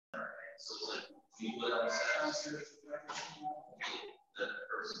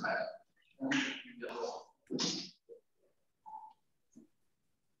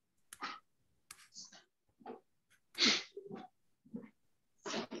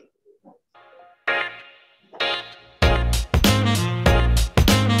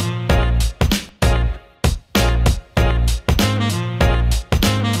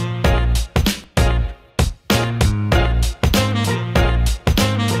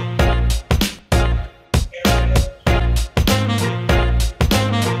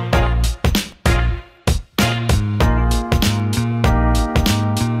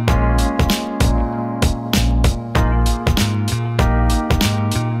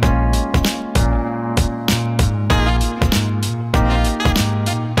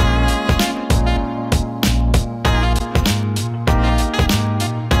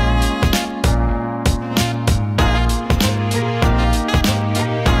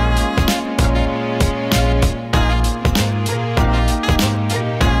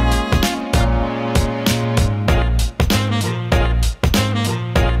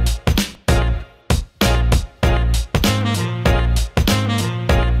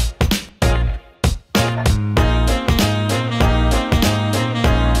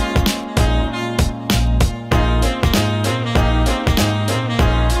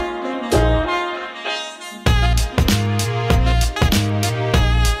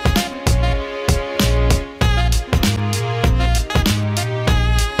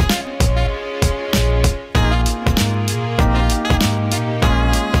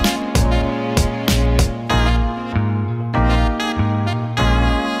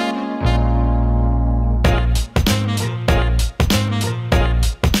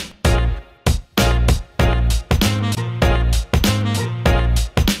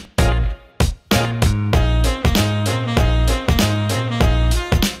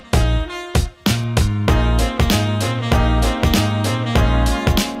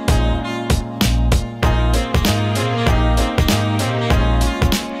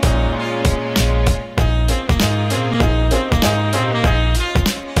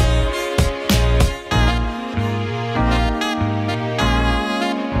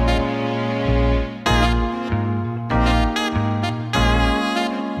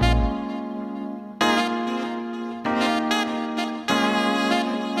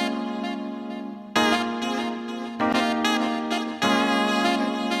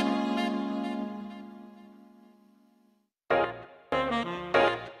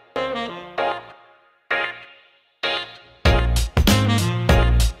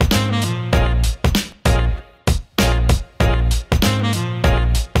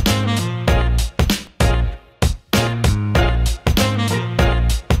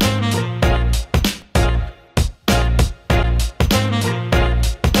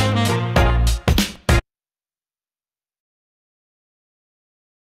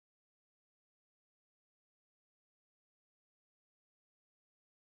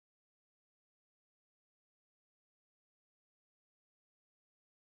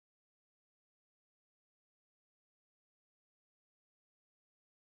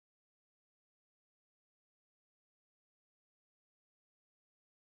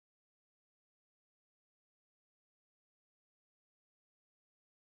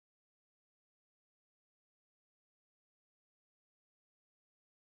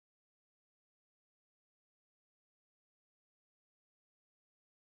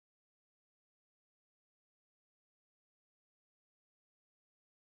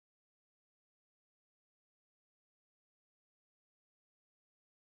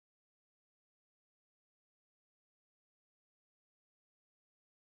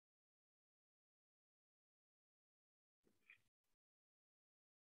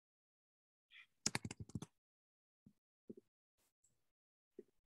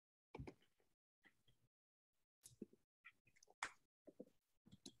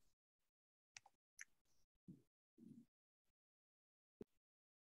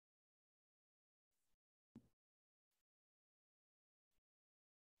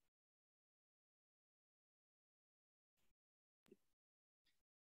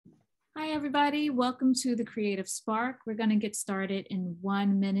Hi, everybody. Welcome to the Creative Spark. We're going to get started in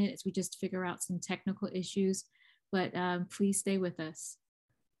 1 minute as we just figure out some technical issues, but please stay with us.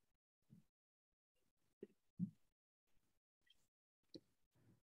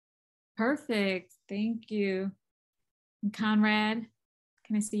 Perfect. Thank you. And Conrad,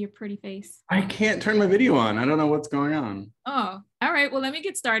 can I see your pretty face? I can't turn my video on. I don't know what's going on. Oh, all right. Well, let me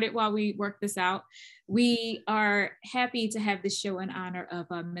get started while we work this out. We are happy to have this show in honor of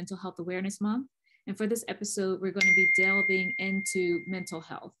Mental Health Awareness Month. And for this episode, we're going to be delving into mental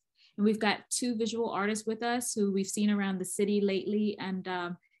health. And we've got two visual artists with us who we've seen around the city lately. And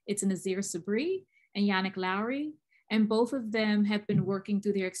it's Nazeer Sabree and Yannick Lowery. And both of them have been working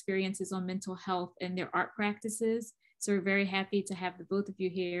through their experiences on mental health and their art practices. So we're very happy to have the both of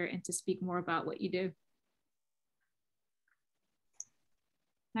you here and to speak more about what you do.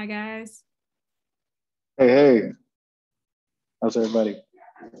 Hi, guys. Hey, hey. How's everybody?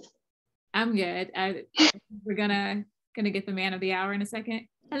 I'm good. We're gonna get the man of the hour in a second.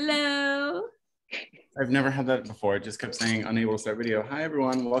 Hello. I've never had that before. It just kept saying unable to start video. Hi,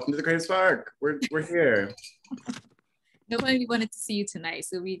 everyone. Welcome to the Creative Spark. We're here. Nobody wanted to see you tonight,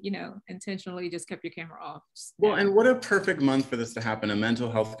 so we, intentionally just kept your camera off. Well, and what a perfect month for this to happen, a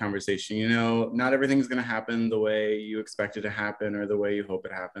mental health conversation. Not everything's going to happen the way you expect it to happen or the way you hope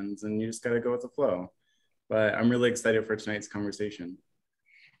it happens, and you just got to go with the flow. But I'm really excited for tonight's conversation.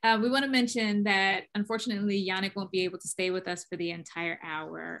 We want to mention that, unfortunately, Yannick won't be able to stay with us for the entire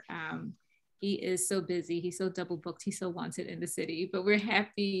hour. He is so busy. He's so double booked. He's so wanted in the city, but we're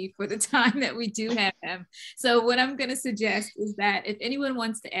happy for the time that we do have him. So what I'm going to suggest is that if anyone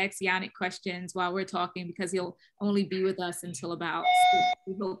wants to ask Yannick questions while we're talking, because he'll only be with us until about,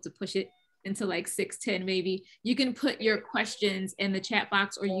 we hope to push it until like 6:10 maybe, you can put your questions in the chat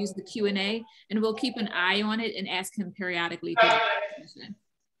box or use the Q&A, and we'll keep an eye on it and ask him periodically throughout the session.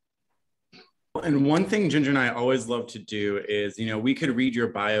 And one thing Ginger and I always love to do is, we could read your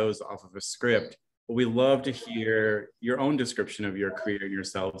bios off of a script, but we love to hear your own description of your career and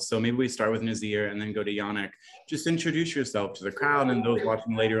yourself. So maybe we start with Nazeer and then go to Yannick. Just introduce yourself to the crowd and those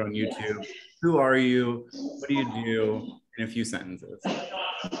watching later on YouTube. Who are you? What do you do? In a few sentences.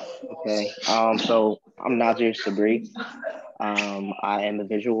 Okay, so I'm Nazeer Sabree. I am a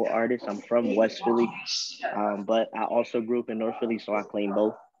visual artist. I'm from West Philly, but I also grew up in North Philly, so I claim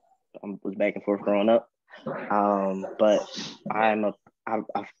both. I was back and forth growing up, but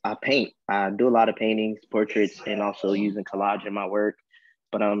I paint. I do a lot of paintings, portraits, and also using collage in my work.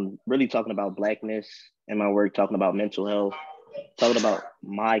 But I'm really talking about Blackness in my work, talking about mental health, talking about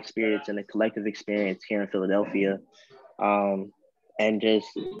my experience and the collective experience here in Philadelphia, and just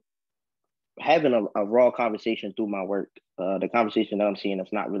having a raw conversation through my work. The conversation that I'm seeing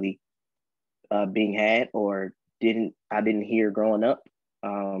that's not really being had or I didn't hear growing up.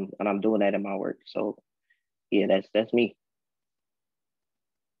 And I'm doing that in my work. So yeah, that's me.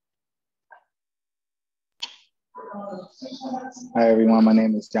 Hi, everyone. My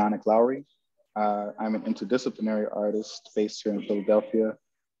name is Yannick Lowery. I'm an interdisciplinary artist based here in Philadelphia.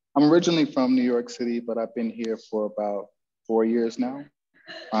 I'm originally from New York City, but I've been here for about 4 years now.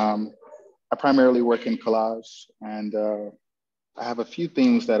 I primarily work in collage, and I have a few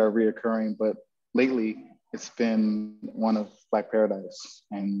themes that are reoccurring, but lately it's been one of Black Paradise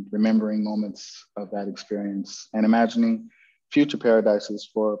and remembering moments of that experience and imagining future paradises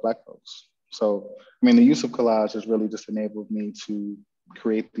for Black folks. So, the use of collage has really just enabled me to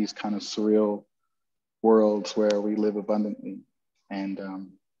create these kind of surreal worlds where we live abundantly. And,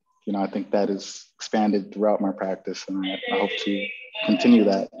 I think that is expanded throughout my practice, and I hope to continue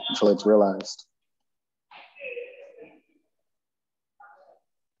that until it's realized.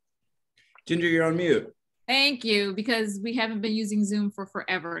 Ginger, you're on mute. Thank you, because we haven't been using Zoom for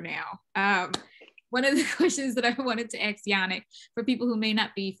forever now. One of the questions that I wanted to ask Yannick, for people who may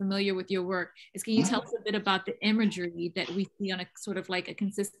not be familiar with your work, is can you tell us a bit about the imagery that we see on a sort of like a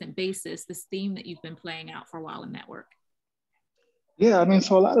consistent basis, this theme that you've been playing out for a while in that work? Yeah,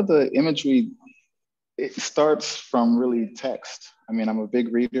 so a lot of the imagery, it starts from really text. I'm a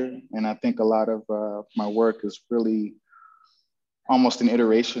big reader, and I think a lot of my work is really almost an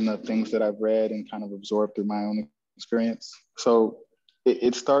iteration of things that I've read and kind of absorbed through my own experience. So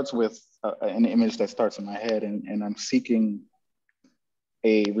it starts with an image that starts in my head, and I'm seeking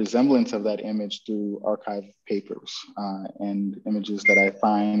a resemblance of that image through archive papers and images that I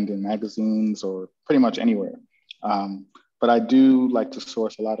find in magazines or pretty much anywhere. But I do like to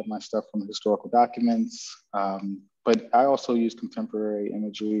source a lot of my stuff from historical documents, but I also use contemporary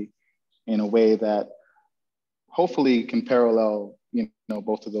imagery in a way that hopefully can parallel,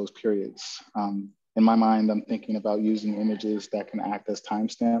 both of those periods. In my mind, I'm thinking about using images that can act as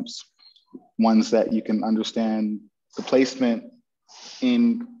timestamps, ones that you can understand the placement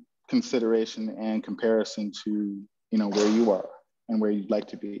in consideration and comparison to, where you are and where you'd like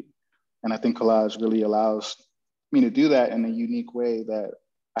to be. And I think collage really allows me to do that in a unique way that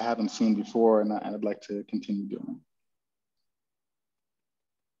I haven't seen before, and I'd like to continue doing.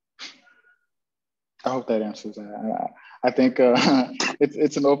 I hope that answers that. I think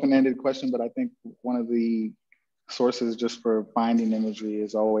it's an open-ended question, but I think one of the sources just for finding imagery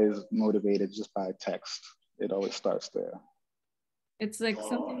is always motivated just by text. It always starts there. It's like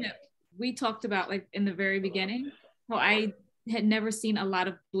something that we talked about like in the very beginning, how I had never seen a lot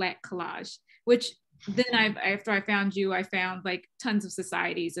of Black collage, which then after I found you, I found like tons of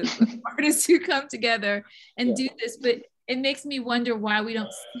societies of artists who come together and do this, but it makes me wonder why we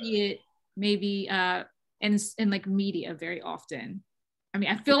don't see it maybe in like media very often. I mean,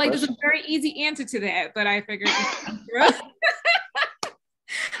 I feel like there's a very easy answer to that, but I figured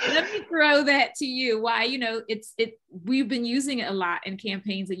let me throw that to you. Why, you know, we've been using it a lot in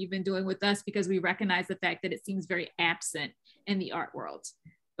campaigns that you've been doing with us because we recognize the fact that it seems very absent in the art world.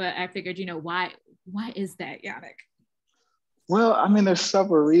 But I figured, you know, why is that, Yannick? Well, I mean, there's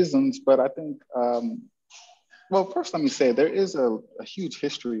several reasons, but I think, well, first let me say there is a huge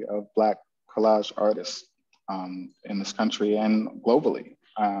history of Black collage artists in this country and globally.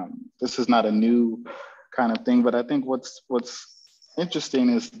 This is not a new kind of thing, but I think what's interesting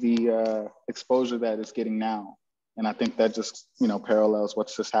is the exposure that it's getting now. And I think that just, you know, parallels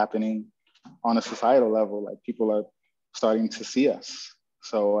what's just happening on a societal level. Like people are starting to see us.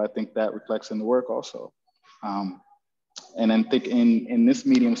 So I think that reflects in the work also. And then think in this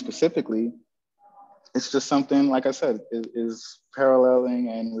medium specifically, it's just something, like I said, is paralleling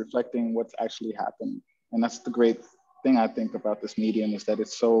and reflecting what's actually happening. And that's the great thing I think about this medium is that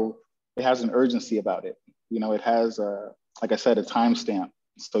it has an urgency about it. You know, it has, like I said, a timestamp.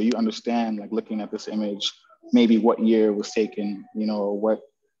 So you understand, like looking at this image, maybe what year it was taken, you know, or what,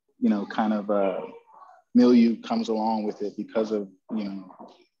 you know, kind of milieu comes along with it because of, you know,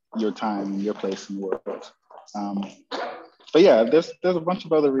 your time and your place in the world. But yeah, there's a bunch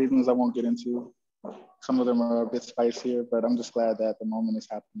of other reasons I won't get into. Some of them are a bit spicier, but I'm just glad that the moment is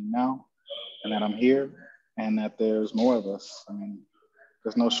happening now and that I'm here and that there's more of us. I mean,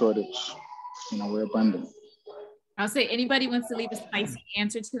 there's no shortage, you know, we're abundant. I'll say anybody wants to leave a spicy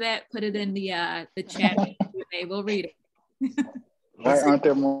answer to that, put it in the chat. They will read it. Why aren't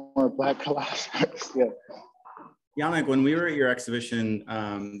there more Black collage artists? Yeah. Yannick, when we were at your exhibition,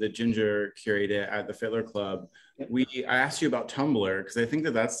 the Ginger curated at the Fiddler Club, I asked you about Tumblr because I think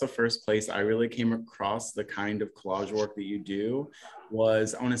that's the first place I really came across the kind of collage work that you do.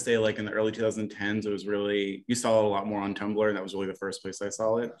 Was, I want to say, like in the early 2010s, it was really, you saw it a lot more on Tumblr, and that was really the first place I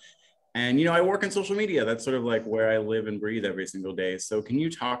saw it. And, you know, I work in social media. That's sort of like where I live and breathe every single day. So can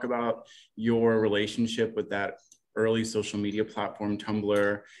you talk about your relationship with that early social media platform,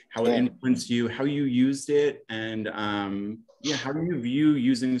 Tumblr, how it influenced you, how you used it, and how do you view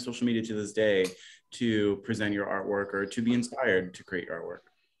using social media to this day to present your artwork or to be inspired to create your artwork?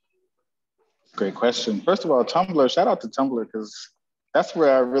 Great question. First of all, Tumblr, shout out to Tumblr, because that's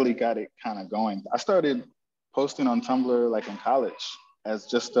where I really got it kind of going. I started posting on Tumblr like in college as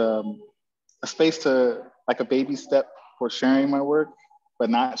just a space to, like a baby step for sharing my work, but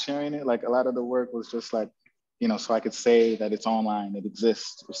not sharing it. Like a lot of the work was just like, you know, so I could say that it's online, it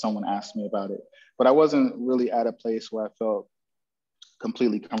exists if someone asked me about it. But I wasn't really at a place where I felt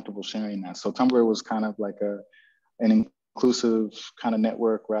completely comfortable sharing that. So Tumblr was kind of like an inclusive kind of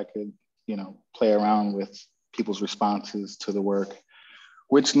network where I could, you know, play around with people's responses to the work,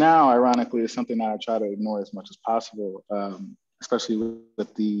 which now, ironically, is something that I try to ignore as much as possible, especially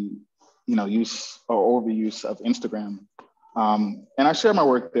with the, you know, use or overuse of Instagram. And I share my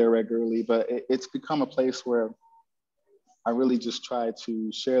work there regularly, but it's become a place where I really just try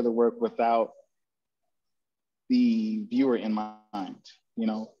to share the work without the viewer in mind, you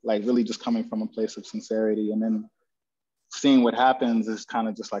know, like really just coming from a place of sincerity, and then seeing what happens is kind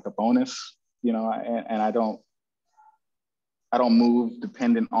of just like a bonus, you know, and I don't move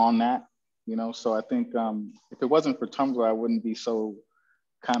dependent on that, you know. So I think if it wasn't for Tumblr, I wouldn't be so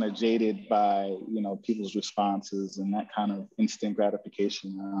kind of jaded by, you know, people's responses and that kind of instant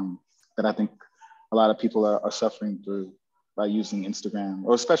gratification that I think a lot of people are suffering through by using Instagram,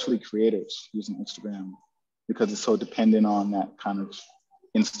 or especially creators using Instagram, because it's so dependent on that kind of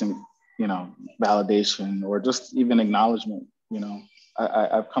instant, you know, validation or just even acknowledgement. You know,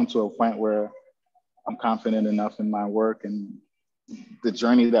 I've come to a point where I'm confident enough in my work and the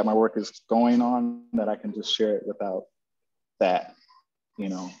journey that my work is going on that I can just share it without that, you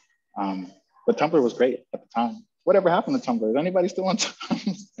know. But Tumblr was great at the time. Whatever happened to Tumblr? Is anybody still on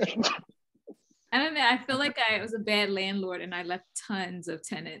Tumblr? I don't know. I feel like I was a bad landlord and I left tons of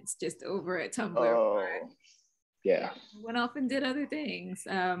tenants just over at Tumblr. Oh, yeah. Went off and did other things.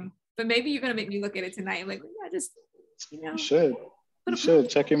 But maybe you're gonna make me look at it tonight. Like, I just, you know. You should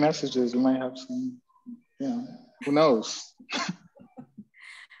check your messages. You might have some, you know, who knows?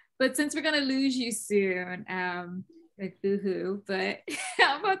 But since we're gonna lose you soon, like boohoo. But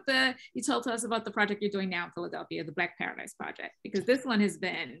how about you told us about the project you're doing now in Philadelphia, the Black Paradise Project, because this one has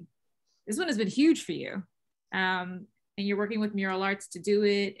been huge for you. and you're working with mural arts to do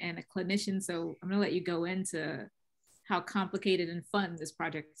it and a clinician. So I'm gonna let you go into how complicated and fun this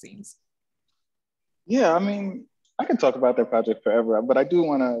project seems. Yeah, I mean, I can talk about that project forever, but I do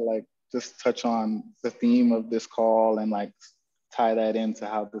want to like just touch on the theme of this call and like tie that into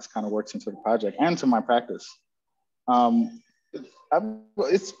how this kind of works into the project and to my practice. Um,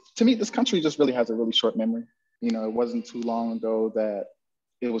 it's to me, this country just really has a really short memory. You know, it wasn't too long ago that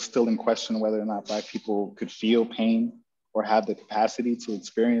it was still in question whether or not Black people could feel pain or have the capacity to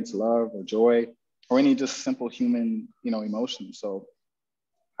experience love or joy or any just simple human, you know, emotion. So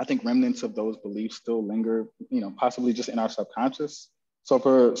I think remnants of those beliefs still linger, you know, possibly just in our subconscious. So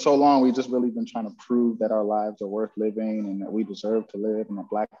for so long, we've just really been trying to prove that our lives are worth living and that we deserve to live and that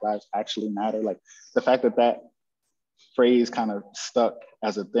Black lives actually matter. Like the fact that that phrase kind of stuck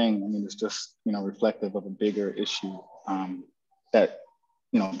as a thing, I mean, it's just, you know, reflective of a bigger issue that,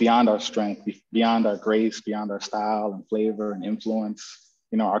 you know, beyond our strength, beyond our grace, beyond our style and flavor and influence,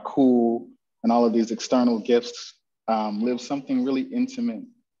 you know, our cool and all of these external gifts live something really intimate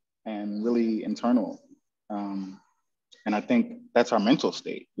and really internal. And I think that's our mental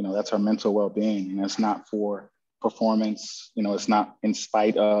state, you know, that's our mental well-being. And it's not for performance, you know, it's not in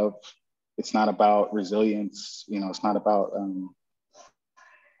spite of, it's not about resilience, you know, it's not about,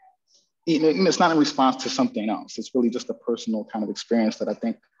 you know, it's not in response to something else. It's really just a personal kind of experience that I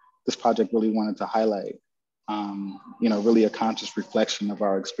think this project really wanted to highlight. You know, really a conscious reflection of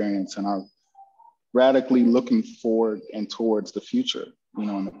our experience and our radically looking forward and towards the future, you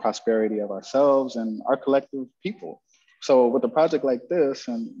know, and the prosperity of ourselves and our collective people. So with a project like this,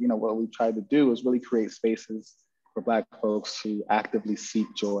 and you know, what we tried to do is really create spaces for Black folks to actively seek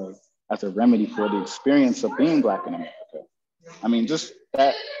joy as a remedy for the experience of being Black in America. I mean, just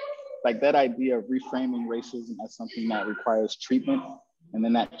that, like that idea of reframing racism as something that requires treatment, and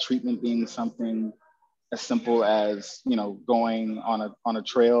then that treatment being something as simple as, you know, going on a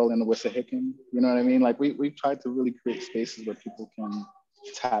trail in the Wissahickon, you know what I mean? Like we've tried to really create spaces where people can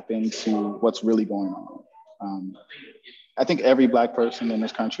tap into what's really going on. I think every Black person in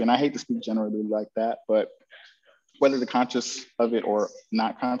this country, and I hate to speak generally like that, but whether they're conscious of it or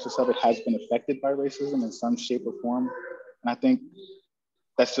not conscious of it, has been affected by racism in some shape or form. And I think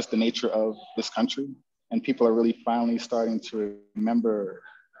that's just the nature of this country. And people are really finally starting to remember,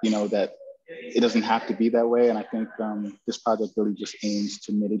 you know, that it doesn't have to be that way. And I think this project really just aims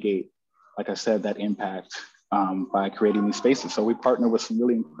to mitigate, like I said, that impact by creating these spaces. So we partner with some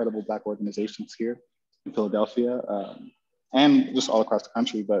really incredible Black organizations here in Philadelphia and just all across the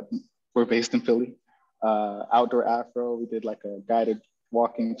country, but we're based in Philly. Outdoor Afro, we did like a guided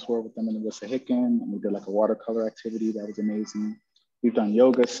walking tour with them in the Wissahickon, and we did like a watercolor activity that was amazing. We've done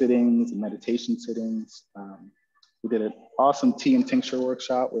yoga sittings and meditation sittings. We did an awesome tea and tincture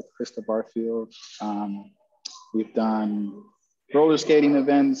workshop with Krista Barfield. We've done roller skating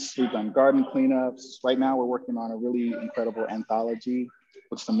events. We've done garden cleanups. Right now, we're working on a really incredible anthology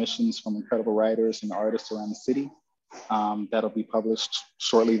with submissions from incredible writers and artists around the city. That'll be published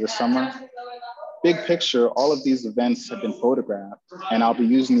shortly this summer. Big picture, all of these events have been photographed, and I'll be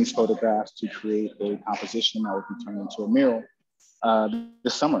using these photographs to create a composition that will be turned into a mural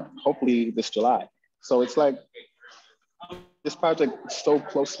this summer, hopefully this July. So it's like, this project so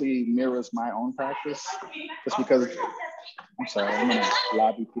closely mirrors my own practice, just because, I'm sorry, I'm gonna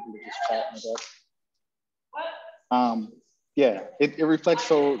lobby people to just chat my desk. Yeah, it reflects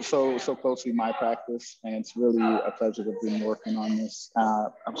so closely my practice, and it's really a pleasure to be working on this.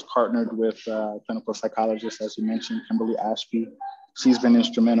 I was partnered with clinical psychologist, as you mentioned, Kimberly Ashby. She's been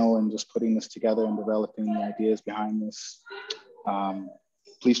instrumental in just putting this together and developing the ideas behind this.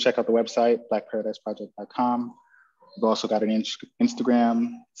 Please check out the website, blackparadiseproject.com. We've also got an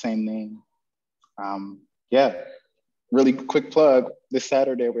Instagram, same name. Yeah, really quick plug. This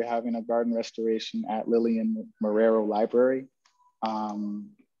Saturday, we're having a garden restoration at Lillian Marrero Library.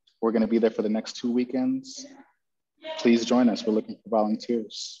 We're gonna be there for the next 2 weekends. Please join us. We're looking for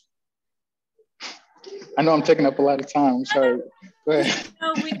volunteers. I know I'm taking up a lot of time. I'm sorry. Go ahead.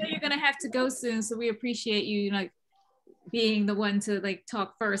 No, we know you're gonna have to go soon, so we appreciate you, like, being the one to like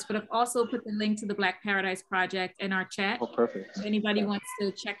talk first, but I've also put the link to the Black Paradise Project in our chat. Oh, perfect. If anybody wants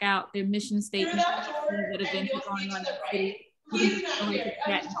to check out their mission statement, see what events are going on in the city, you can just go into the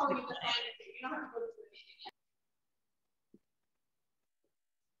chat and click on it.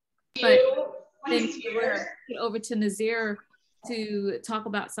 But then we're over to Nazeer to talk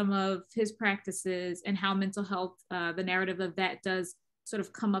about some of his practices and how mental health, the narrative of that does sort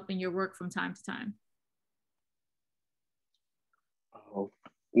of come up in your work from time to time. Oh,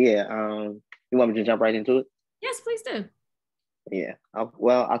 yeah. You want me to jump right into it? Yes, please do. Yeah.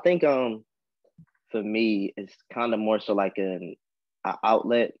 Well, I think for me, it's kind of more so like an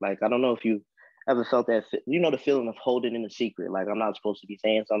outlet. Like, I don't know if you ever felt that, the feeling of holding in a secret. Like, I'm not supposed to be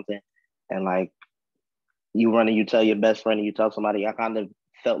saying something. And like, you run and you tell your best friend and you tell somebody. I kind of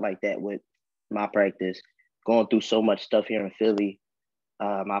felt like that with my practice, going through so much stuff here in Philly.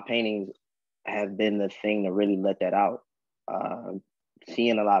 My paintings have been the thing to really let that out.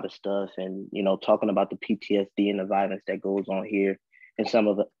 Seeing a lot of stuff and, talking about the PTSD and the violence that goes on here in some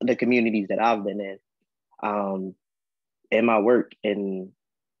of the communities that I've been in my work, and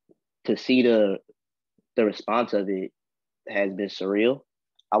to see the response of it has been surreal.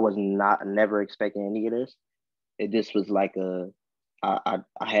 I was never expecting any of this. It just was like I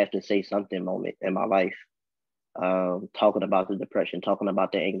have to say something moment in my life. Talking about the depression, talking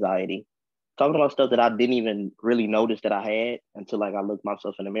about the anxiety, talking about stuff that I didn't even really notice that I had until like I looked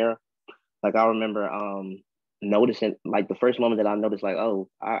myself in the mirror. Like, I remember noticing, like, the first moment that I noticed, like, oh,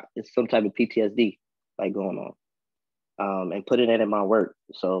 it's some type of PTSD like going on, and putting that in my work.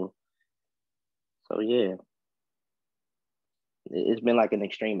 So yeah, it's been like an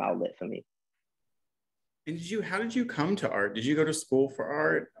extreme outlet for me. And how did you come to art? Did you go to school for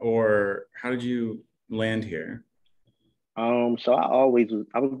art, or how did you land here? So I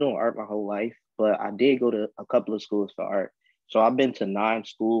was doing art my whole life, but I did go to a couple of schools for art. So I've been to 9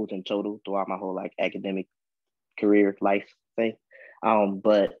 schools in total throughout my whole like academic career life thing.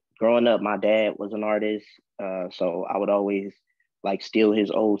 But growing up, my dad was an artist, so I would always like steal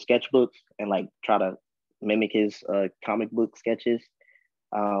his old sketchbooks and like try to mimic his comic book sketches.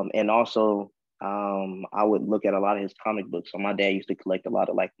 And also, I would look at a lot of his comic books. So my dad used to collect a lot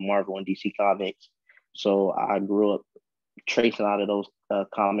of like Marvel and DC comics. So I grew up tracing out of those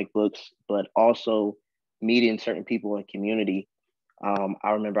comic books, but also meeting certain people in the community.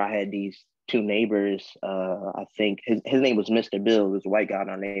 I remember I had these 2 neighbors. I think his name was Mr. Bill. He was a white guy in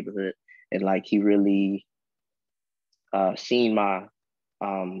our neighborhood, and like he really seen my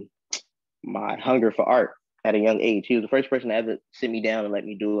my hunger for art at a young age. He was the first person to ever sit me down and let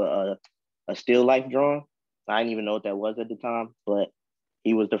me do a still life drawing. I didn't even know what that was at the time, but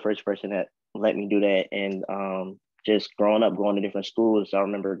he was the first person that let me do that. And just growing up, going to different schools, I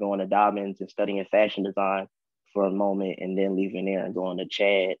remember going to Dobbins and studying fashion design for a moment, and then leaving there and going to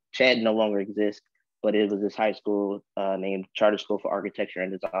Chad. Chad no longer exists, but it was this high school named Charter School for Architecture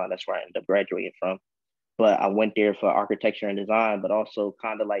and Design. That's where I ended up graduating from. But I went there for architecture and design, but also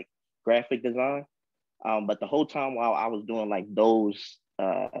kind of like graphic design. But the whole time while I was doing like those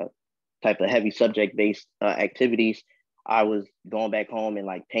type of heavy subject-based activities, I was going back home and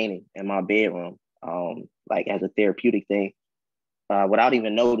like painting in my bedroom, like as a therapeutic thing, without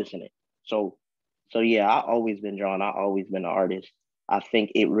even noticing it. So yeah, I always been drawing. I always been an artist. I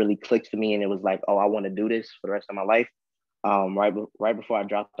think it really clicked for me, and it was like, oh, I want to do this for the rest of my life. Right before I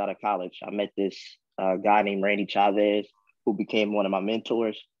dropped out of college, I met this guy named Randy Chavez, who became one of my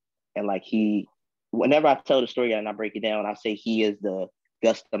mentors. And like whenever I tell the story and I break it down, I say he is the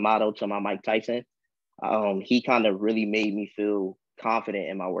Gus D'Amato to my Mike Tyson. He kind of really made me feel confident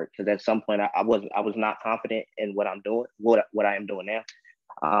in my work, because at some point I was not confident in what I'm doing, what I am doing now.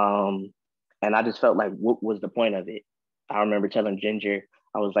 And I just felt like, what was the point of it? I remember telling Ginger,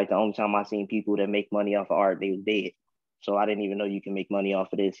 I was like, the only time I seen people that make money off of art, they was dead. So I didn't even know you can make money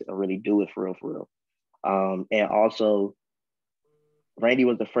off of this or really do it for real. And also, Randy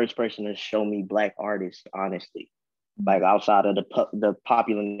was the first person to show me Black artists, honestly. Like, outside of the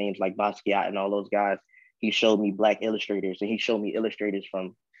popular names like Basquiat and all those guys, he showed me Black illustrators, and he showed me illustrators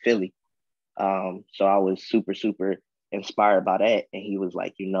from Philly. So I was super, super inspired by that. And he was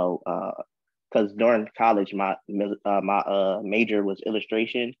like, because during college, my major was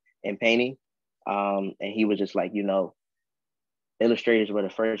illustration and painting. And he was just like, illustrators were the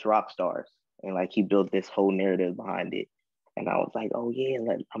first rock stars. And like, he built this whole narrative behind it. And I was like, oh yeah,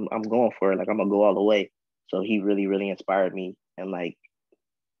 like, I'm going for it. Like, I'm gonna go all the way. So he really, really inspired me. And like,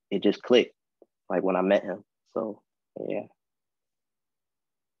 it just clicked, like, when I met him. So yeah.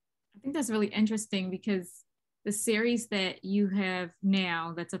 I think that's really interesting, because the series that you have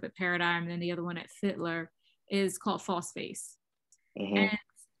now that's up at Paradigm, and then the other one at Fiddler, is called False Face. Mm-hmm.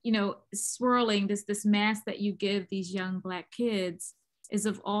 And swirling this mask that you give these young Black kids is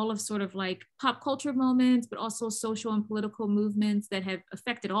of all of sort of like pop culture moments, but also social and political movements that have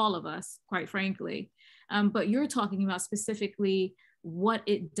affected all of us, quite frankly. But you're talking about specifically what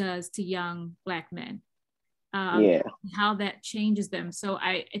it does to young Black men. How that changes them. So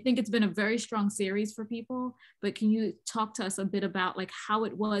I think it's been a very strong series for people, but can you talk to us a bit about like how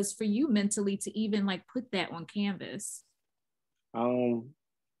it was for you mentally to even like put that on canvas?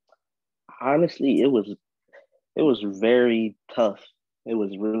 Honestly, it was very tough. It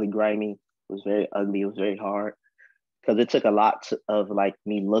was really grimy, was very ugly. It was very hard because it took a lot of like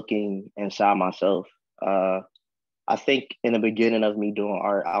me looking inside myself. I think in the beginning of me doing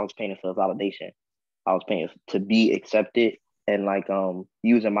art, I was painting for validation. I was painting to be accepted and like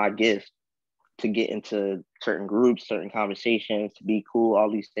using my gifts to get into certain groups, certain conversations, to be cool,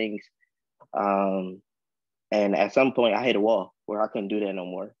 all these things. And at some point I hit a wall where I couldn't do that no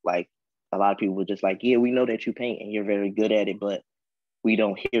more. Like a lot of people were just like, yeah, we know that you paint and you're very good at it, but we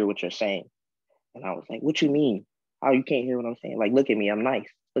don't hear what you're saying. And I was like, what you mean? How you can't hear what I'm saying? Like, look at me, I'm nice.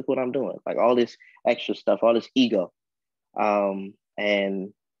 Look what I'm doing. Like all this extra stuff, all this ego.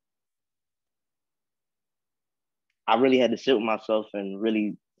 And I really had to sit with myself and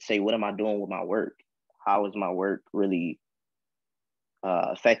really say, what am I doing with my work? How is my work really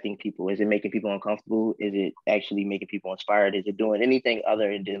affecting people? Is it making people uncomfortable? Is it actually making people inspired? Is it doing anything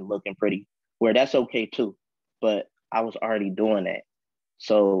other than looking pretty? Where that's okay too, but I was already doing that.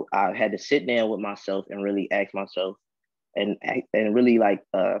 So I had to sit down with myself and really ask myself and really like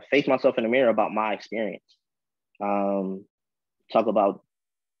face myself in the mirror about my experience. Talk about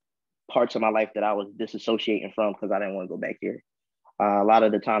parts of my life that I was disassociating from because I didn't want to go back there. A lot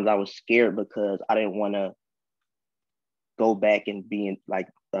of the times I was scared because I didn't want to go back and being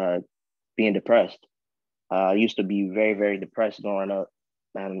depressed. I used to be very, very depressed growing up.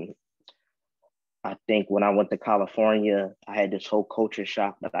 And I think when I went to California, I had this whole culture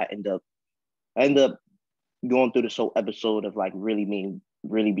shock that I ended up going through this whole episode of like really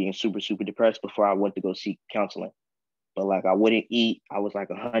being super, super depressed before I went to go seek counseling. But like I wouldn't eat. I was like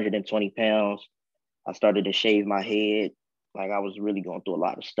 120 pounds. I started to shave my head. Like I was really going through a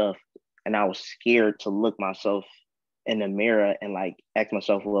lot of stuff. And I was scared to look myself in the mirror and like ask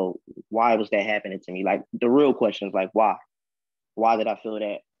myself, well, why was that happening to me? Like the real question is like, why? Why did I feel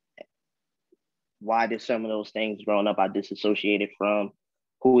that? Why did some of those things growing up I disassociated from?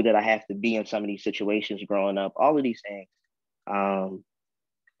 Who did I have to be in some of these situations growing up? All of these things.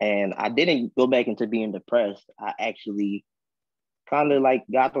 And I didn't go back into being depressed. I actually kind of like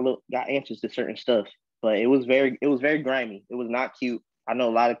got answers to certain stuff, but it was very grimy. It was not cute. I know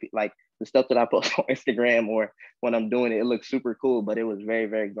a lot of people like the stuff that I post on Instagram or when I'm doing it, it looks super cool, but it was very,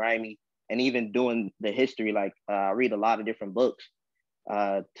 very grimy. And even doing the history, like I read a lot of different books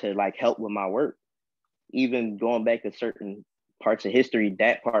to like help with my work. Even going back to certain parts of history,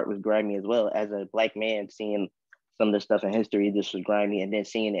 that part was grimy as well. As a Black man, seeing some of the stuff in history, this was grimy, and then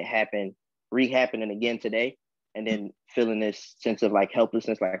seeing it re-happening again today, and then feeling this sense of like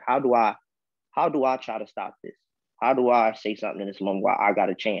helplessness, like how do I try to stop this? How do I say something in this moment where I got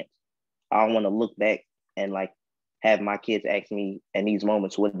a chance? I don't want to look back and like have my kids ask me in these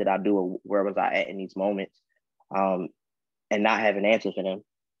moments, what did I do or where was I at in these moments? And not have an answer for them.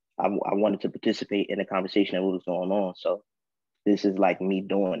 I wanted to participate in the conversation of what was going on. So this is like me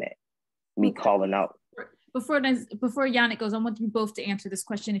doing that, me calling out. Before Yannick goes, I want you both to answer this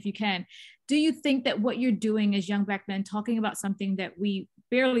question if you can. Do you think that what you're doing as young Black men, talking about something that we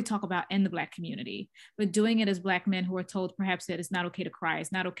barely talk about in the Black community, but doing it as Black men who are told perhaps that it's not okay to cry,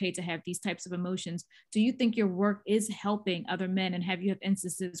 it's not okay to have these types of emotions, do you think your work is helping other men, and have you had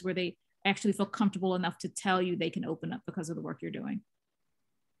instances where they actually feel comfortable enough to tell you they can open up because of the work you're doing?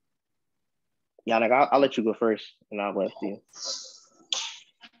 Yannick, I'll let you go first and I'll go after you.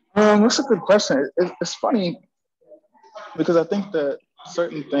 That's a good question. It's funny because I think that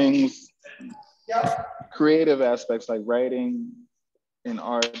certain things, creative aspects like writing and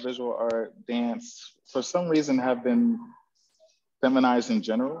art, visual art, dance, for some reason have been feminized in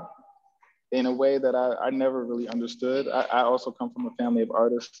general in a way that I never really understood. I also come from a family of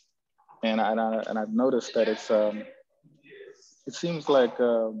artists, and I've noticed that it seems like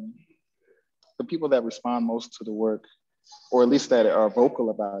the people that respond most to the work, or at least that are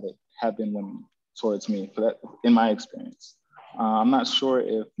vocal about it, have been women towards me, for that, in my experience. I'm not sure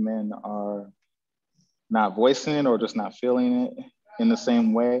if men are not voicing it or just not feeling it in the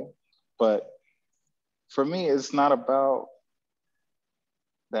same way, but for me, it's not about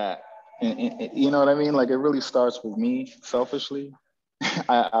that. And you know what I mean? Like it really starts with me selfishly.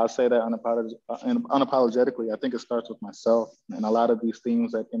 I'll say that unapologetically. I think it starts with myself, and a lot of these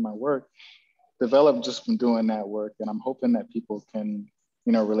themes that in my work developed just from doing that work. And I'm hoping that people can,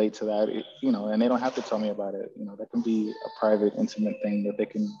 relate to that, and they don't have to tell me about it. That can be a private, intimate thing that they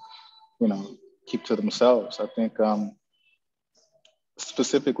can, keep to themselves. I think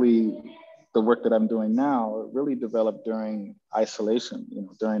specifically the work that I'm doing now really developed during isolation,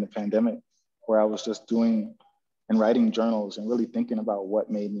 during the pandemic, where I was just doing and writing journals and really thinking about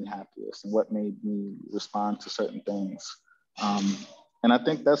what made me happiest and what made me respond to certain things. And I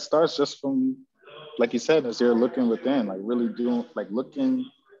think that starts just from, like you said, as you're looking within, like really doing, like looking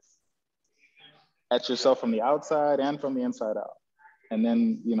at yourself from the outside and from the inside out, and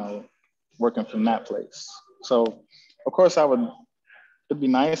then, you know, working from that place. So of course it'd be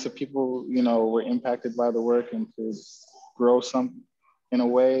nice if people, you know, were impacted by the work and could grow some in a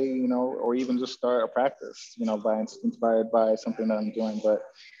way, you know, or even just start a practice, you know, by inspired by something that I'm doing, but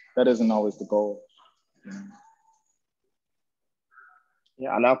that isn't always the goal. You know?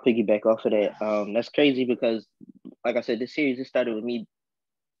 Yeah, and I'll piggyback off of that. That's crazy because, like I said, this series just started with me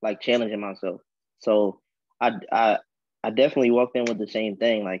like challenging myself. So I definitely walked in with the same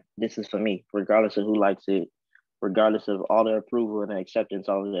thing. Like, this is for me, regardless of who likes it, regardless of all the approval and the acceptance,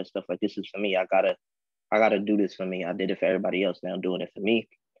 all of that stuff. Like, this is for me. I gotta do this for me. I did it for everybody else. Now I'm doing it for me.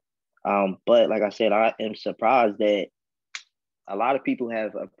 But like I said, I am surprised that a lot of people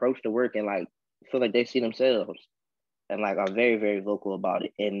have approached the work and like feel like they see themselves and like are very, very vocal about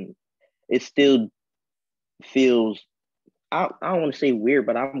it. And it still feels, I don't want to say weird,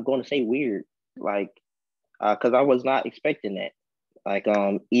 but I'm going to say weird. Like, because I was not expecting that. Like,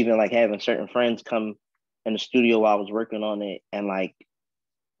 even like having certain friends come in the studio while I was working on it and like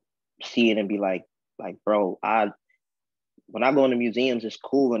see it and be like, bro, when I go into museums, it's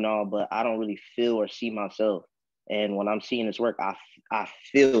cool and all, but I don't really feel or see myself. And when I'm seeing this work, I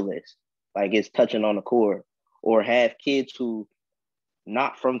feel this, like it's touching on the core. Or have kids who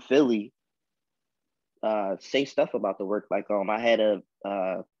not from Philly say stuff about the work. Like, I had a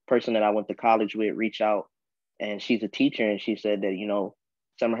person that I went to college with reach out, and she's a teacher, and she said that, you know,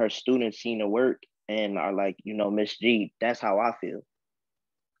 some of her students seen the work and are like, you know, Miss G, that's how I feel.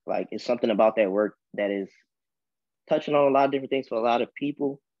 Like, it's something about that work that is touching on a lot of different things for a lot of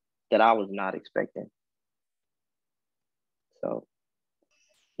people that I was not expecting. So,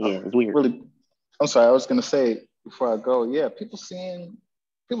 yeah, it's weird. Really, I'm sorry, I was gonna say before I go, yeah, people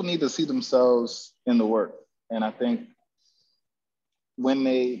need to see themselves in the work. And I think when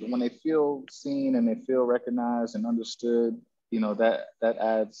they feel seen and they feel recognized and understood, you know, that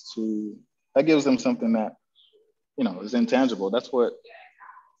gives them something that, you know, is intangible. That's what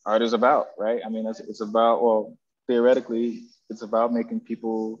art is about, right? I mean, it's about, well, theoretically, it's about making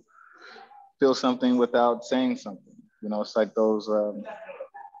people feel something without saying something. You know, it's like those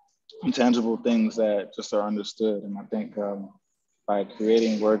intangible things that just are understood. And I think by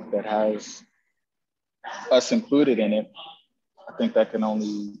creating work that has us included in it, I think that can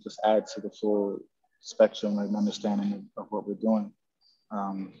only just add to the full spectrum and understanding of what we're doing,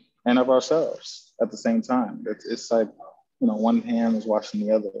 and of ourselves at the same time. It's like, you know, one hand is washing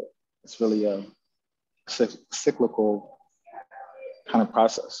the other. It's really a cyclical kind of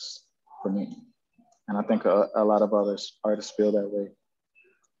process for me. And I think a lot of others artists feel that way.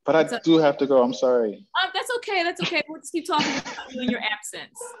 But I do have to go. I'm sorry. That's okay. That's okay. We'll just keep talking about you in your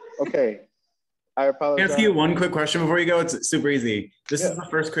absence. Okay. I apologize. Can I ask you one quick question before you go? It's super easy. This is the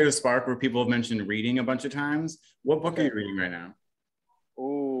first Creative Spark where people have mentioned reading a bunch of times. What book are you reading right now?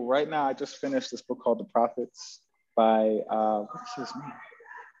 Oh, right now I just finished this book called The Prophets by, what's his name?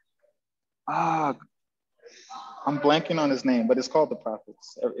 I'm blanking on his name, but it's called The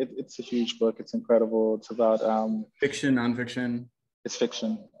Prophets. It's a huge book. It's incredible. It's about fiction, nonfiction. It's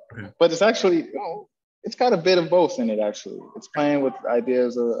fiction, okay. But it's actually, you know, it's got a bit of both in it. Actually, it's playing with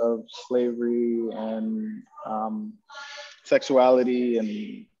ideas of slavery and sexuality, and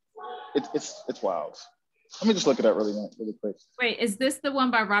it's wild. Let me just look it up really quick. Wait, is this the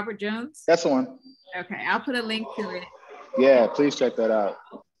one by Robert Jones? That's the one. Okay, I'll put a link to it. Yeah, please check that out,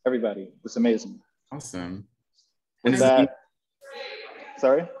 everybody. It's amazing. Awesome. And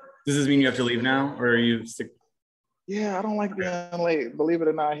sorry? Does this mean you have to leave now, or are you stick? Yeah, I don't like being late. Believe it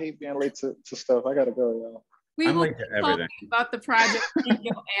or not, I hate being late to stuff. I gotta go, y'all. We will talk about the project in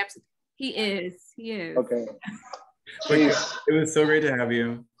your absence. He is. Okay. It was so great to have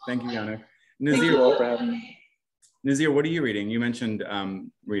you. Thank you, Yannick. Nazeer, thank you all for having me. Nazeer, what are you reading? You mentioned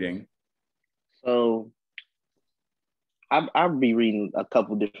reading. So I'll be reading a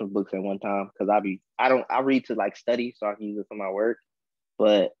couple different books at one time because I read to like study, so I can use it for my work.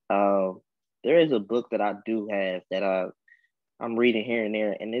 But there is a book that I do have that I'm reading here and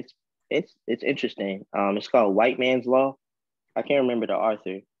there, and it's interesting. It's called White Man's Law. I can't remember the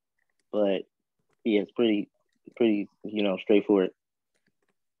author, but yeah, it's pretty straightforward.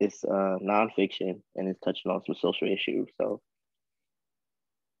 It's nonfiction and it's touching on some social issues. So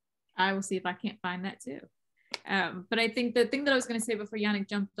I will see if I can't find that too. But I think the thing that I was going to say before Yannick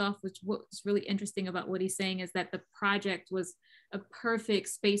jumped off, which what's really interesting about what he's saying, is that the project was a perfect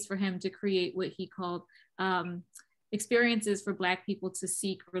space for him to create what he called experiences for Black people to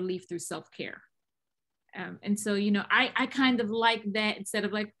seek relief through self-care. And so, you know, I kind of like that instead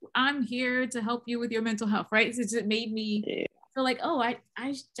of like, I'm here to help you with your mental health, right? So it made me feel like, oh,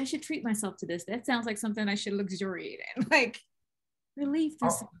 I should treat myself to this. That sounds like something I should luxuriate in. Like relief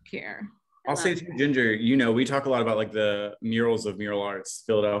through self-care. I'll say too, Ginger, you know, we talk a lot about like the murals of mural arts,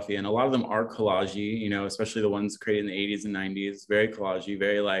 Philadelphia, and a lot of them are collagey, you know, especially the ones created in the 80s and 90s, very collagey,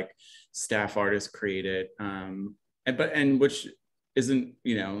 very like staff artists created. And which isn't,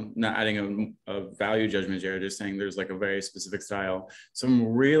 you know, not adding a value judgment here, just saying there's like a very specific style. So I'm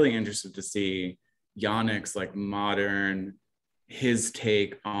really interested to see Yannick's like modern, his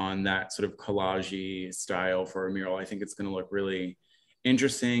take on that sort of collagey style for a mural. I think it's going to look really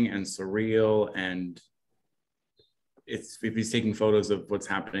interesting and surreal, and if he's taking photos of what's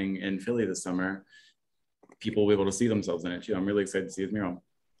happening in Philly this summer, people will be able to see themselves in it too. I'm really excited to see his mural.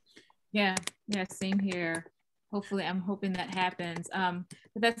 Yeah, same here. Hopefully, I'm hoping that happens. But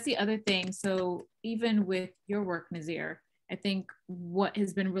that's the other thing. So even with your work, Nazeer, I think what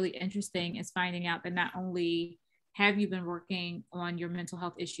has been really interesting is finding out that not only have you been working on your mental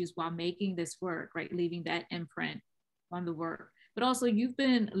health issues while making this work, right, leaving that imprint on the work, but also you've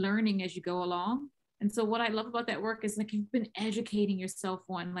been learning as you go along. And so what I love about that work is like you've been educating yourself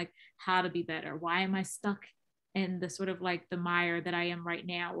on like how to be better. Why am I stuck in the sort of like the mire that I am right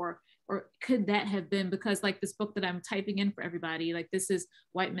now? Or could that have been because like this book that I'm typing in for everybody, like this is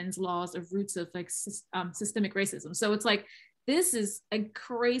White Men's Laws of Roots of like Systemic Racism. So it's like, this is a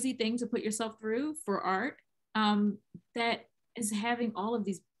crazy thing to put yourself through for art that is having all of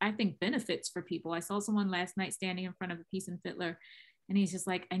these, I think, benefits for people. I saw someone last night standing in front of a piece in Fiddler, and he's just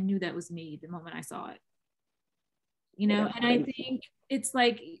like, I knew that was me the moment I saw it. You know, and I think it's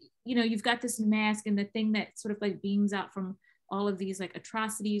like, you know, you've got this mask, and the thing that sort of like beams out from all of these like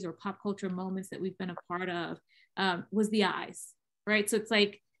atrocities or pop culture moments that we've been a part of was the eyes, right? So it's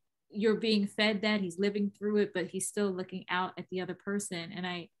like you're being fed that, he's living through it, but he's still looking out at the other person. And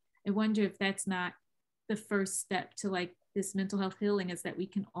I wonder if that's not the first step to like this mental health healing, is that we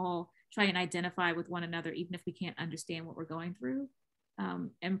can all try and identify with one another, even if we can't understand what we're going through,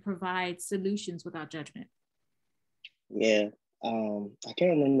 and provide solutions without judgment. Yeah. I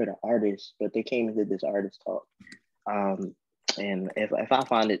can't remember the artist, but they came and did this artist talk. And if I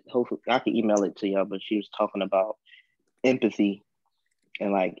find it, hopefully I can email it to y'all, but she was talking about empathy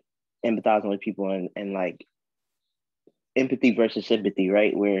and like empathizing with people and like empathy versus sympathy,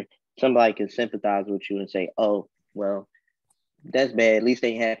 right? Where somebody can sympathize with you and say, oh, well, that's bad. At least it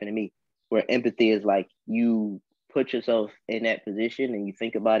ain't happened to me. Where empathy is like you put yourself in that position and you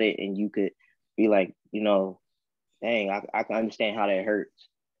think about it and you could be like, you know, dang, I can understand how that hurts.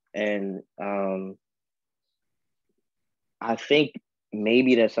 And I think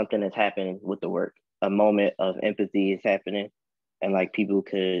maybe that's something that's happening with the work. A moment of empathy is happening and like people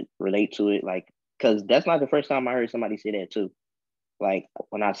could relate to it. Like, cause that's not the first time I heard somebody say that too. Like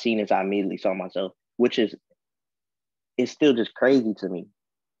when I seen this, I immediately saw myself, which is, it's still just crazy to me.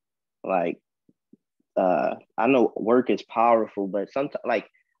 Like, I know work is powerful, but sometimes like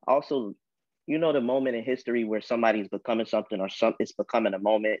also, you know, the moment in history where somebody's becoming something or it's becoming a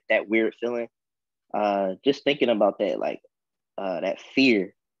moment, that weird feeling. Just thinking about that, like that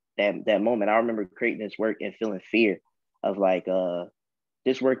fear, that moment. I remember creating this work and feeling fear of like,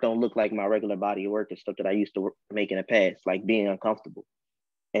 this work don't look like my regular body of work and stuff that I used to make in the past, like being uncomfortable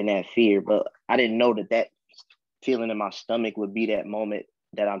and that fear. But I didn't know that feeling in my stomach would be that moment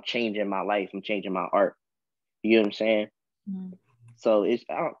that I'm changing my life, I'm changing my art. You know what I'm saying? Mm. So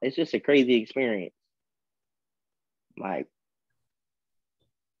it's just a crazy experience. Like,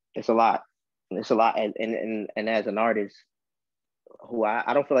 it's a lot. It's a lot. And as an artist who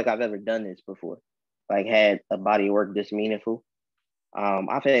I don't feel like I've ever done this before, like had a body of work this meaningful.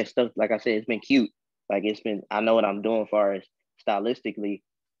 I've had stuff, like I said, it's been cute. Like I know what I'm doing as far as stylistically,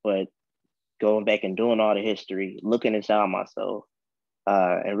 but going back and doing all the history, looking inside myself,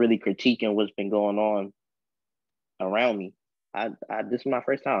 and really critiquing what's been going on around me. This is my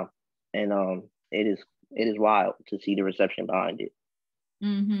first time, and it is wild to see the reception behind it.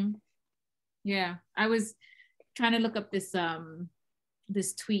 Mm-hmm. Yeah, I was trying to look up this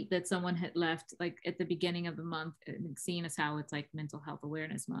tweet that someone had left like at the beginning of the month, seeing as how it's like Mental Health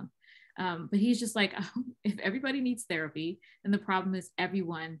Awareness Month. But he's just like, oh, if everybody needs therapy, then the problem is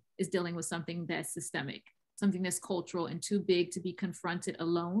everyone is dealing with something that's systemic, something that's cultural and too big to be confronted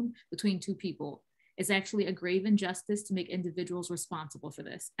alone between two people. It's actually a grave injustice to make individuals responsible for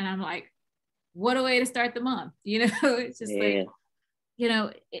this. And I'm like, what a way to start the month. You know, it's just like, you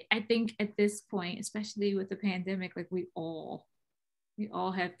know, I think at this point, especially with the pandemic, like we all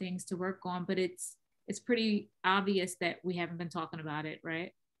have things to work on, but it's pretty obvious that we haven't been talking about it,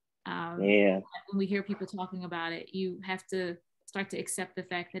 right? When we hear people talking about it, you have to start to accept the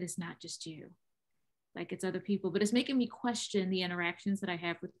fact that it's not just you. like it's other people, but it's making me question the interactions that I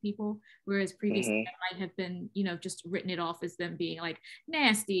have with people. Whereas previously I might have been, you know, just written it off as them being like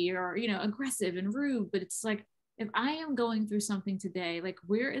nasty or, you know, aggressive and rude. But it's like, if I am going through something today, like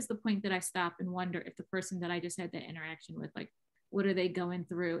where is the point that I stop and wonder if the person that I just had that interaction with, like, what are they going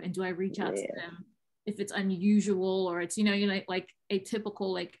through? And do I reach out to them if it's unusual or it's, you know, like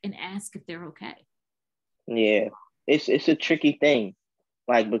atypical, like, and ask if they're okay. Yeah, it's a tricky thing,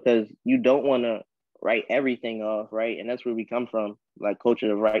 like, because you don't want to write everything off, right? And that's where we come from, like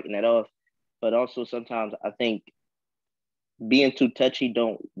culture of writing that off. But also sometimes I think being too touchy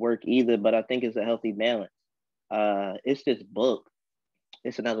don't work either. But I think it's a healthy balance. It's this book.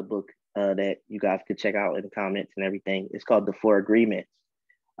 It's another book that you guys could check out in the comments and everything. It's called The Four Agreements.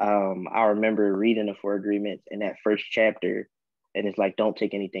 I remember reading the Four Agreements in that first chapter, and it's like, don't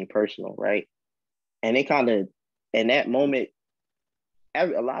take anything personal, right? And it kind of, in that moment, a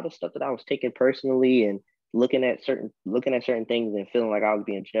lot of stuff that I was taking personally and looking at certain things and feeling like I was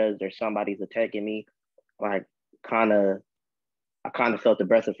being judged or somebody's attacking me, like I kind of felt the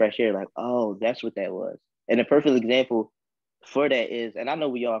breath of fresh air, like, oh, that's what that was. And a perfect example for that is, and I know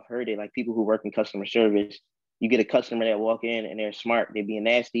we all have heard it, like people who work in customer service, you get a customer that walk in and they're smart, they're being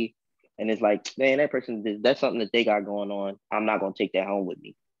nasty, and it's like, man, that person, that's something that they got going on. I'm not gonna take that home with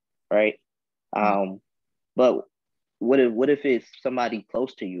me, right? But what if it's somebody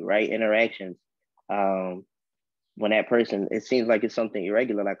close to you, right? Interactions. When that person, it seems like it's something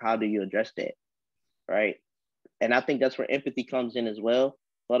irregular, like how do you address that, right? And I think that's where empathy comes in as well,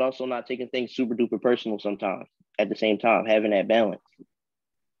 but also not taking things super duper personal sometimes at the same time, having that balance.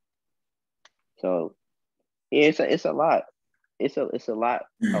 So yeah, it's a lot. It's a lot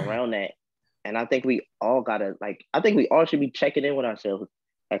around that. And I think we all gotta, like, I think we all should be checking in with ourselves.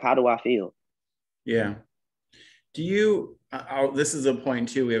 Like, how do I feel? Yeah. Do you, this is a point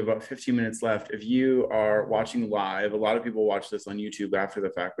too, we have about 15 minutes left. If you are watching live, a lot of people watch this on YouTube after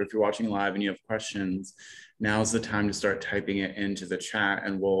the fact, but if you're watching live and you have questions, now's the time to start typing it into the chat,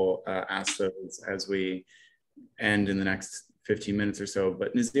 and we'll ask those as we end in the next 15 minutes or so.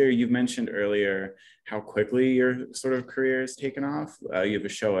 But Nazeer, you've mentioned earlier how quickly your sort of career has taken off. You have a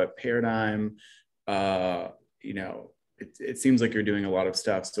show at Paradigm, you know, it seems like you're doing a lot of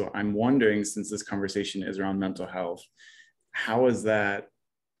stuff. So I'm wondering, since this conversation is around mental health, how is that,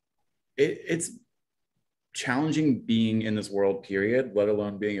 it's challenging being in this world, period, let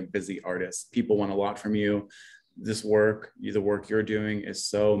alone being a busy artist. People want a lot from you. This work, the work you're doing is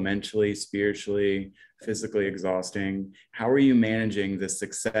so mentally, spiritually, physically exhausting. How are you managing this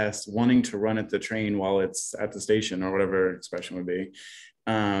success, wanting to run at the train while it's at the station, or whatever expression would be,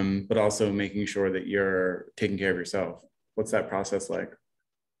 but also making sure that you're taking care of yourself? What's that process like?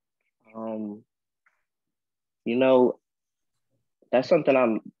 You know, that's something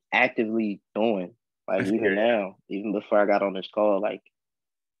I'm actively doing. Like even now, even before I got on this call, like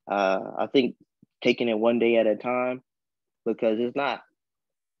I think taking it one day at a time, because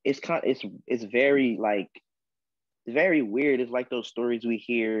it's very like, it's very weird. It's like those stories we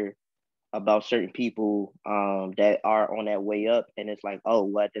hear about certain people that are on that way up, and it's like, oh,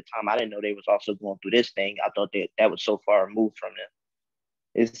 well, at the time I didn't know they was also going through this thing. I thought that was so far removed from them.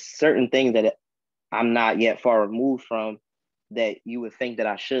 It's certain things that I'm not yet far removed from that you would think that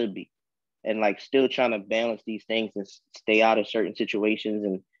I should be, and like still trying to balance these things and stay out of certain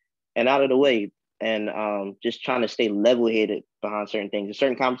situations and out of the way, and just trying to stay level-headed behind certain things and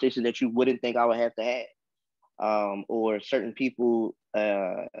certain conversations that you wouldn't think I would have to have, or certain people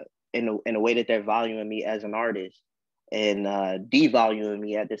in a way that they're valuing me as an artist and devaluing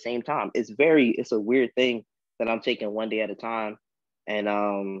me at the same time. It's a weird thing that I'm taking one day at a time, and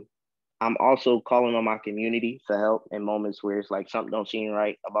I'm also calling on my community for help in moments where it's like something don't seem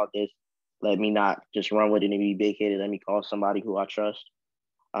right about this. Let me not just run with it and be big headed. Let me call somebody who I trust.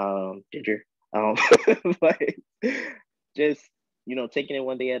 Ginger. But just, you know, taking it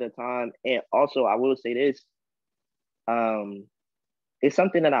one day at a time. And also I will say this, it's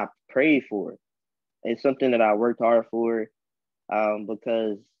something that I prayed for. It's something that I worked hard for,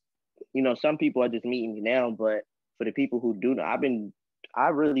 because, you know, some people are just meeting me now, but for the people who do,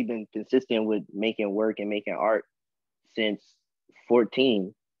 I've really been consistent with making work and making art since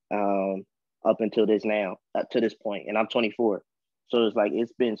 14, up until to this point, and I'm 24. So it's like,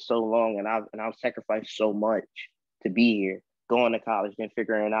 it's been so long, and I've sacrificed so much to be here, going to college, then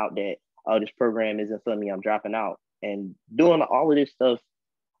figuring out that, oh, this program isn't for me, I'm dropping out, and doing all of this stuff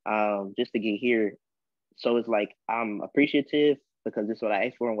just to get here. So it's like, I'm appreciative because this is what I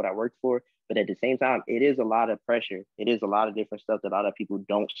asked for and what I worked for. But at the same time, it is a lot of pressure. It is a lot of different stuff that a lot of people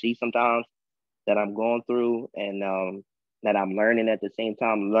don't see sometimes that I'm going through, and that I'm learning at the same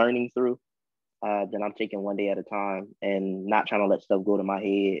time, learning through. then I'm taking one day at a time and not trying to let stuff go to my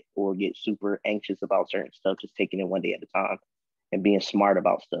head or get super anxious about certain stuff, just taking it one day at a time and being smart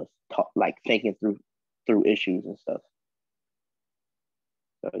about stuff, like thinking through issues and stuff.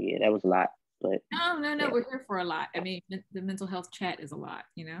 So yeah, that was a lot. But no, yeah. we're here for a lot. I mean, the mental health chat is a lot,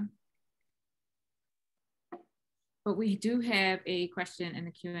 you know. But we do have a question in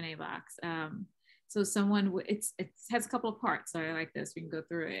the Q&A box. So someone, it has a couple of parts, so I like this, we can go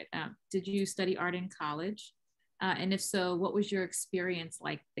through it. Did you study art in college? And if so, what was your experience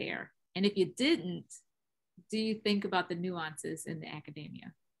like there? And if you didn't, do you think about the nuances in the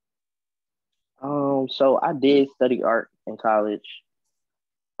academia? So I did study art in college,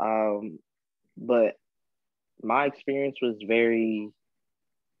 but my experience was very,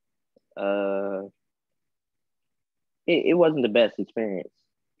 it wasn't the best experience.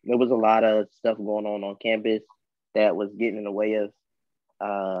 There was a lot of stuff going on campus that was getting in the way of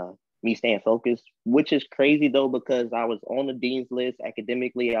me staying focused, which is crazy though, because I was on the dean's list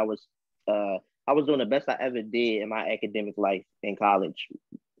academically. I was doing the best I ever did in my academic life in college,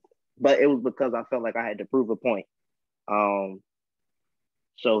 but it was because I felt like I had to prove a point.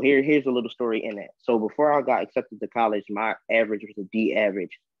 So here's a little story in that. So before I got accepted to college, my average was a D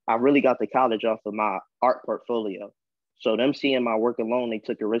average. I really got to college off of my art portfolio. So them seeing my work alone, they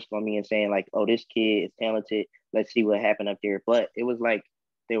took a risk on me and saying like, oh, this kid is talented. Let's see what happened up there. But it was like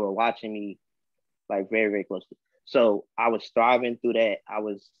they were watching me like very, very closely. So I was thriving through that. I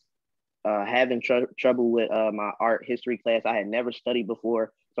was having trouble with my art history class. I had never studied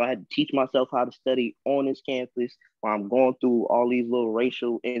before. So I had to teach myself how to study on this campus while I'm going through all these little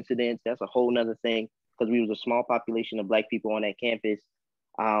racial incidents. That's a whole nother thing because we was a small population of Black people on that campus.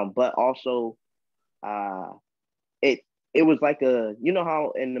 But also, it was like you know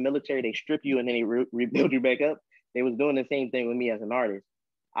how in the military they strip you and then they rebuild you back up? They was doing the same thing with me as an artist.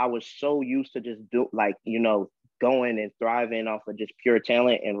 I was so used to just going and thriving off of just pure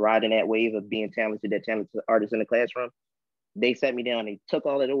talent and riding that wave of being talented artist in the classroom. They sat me down, they took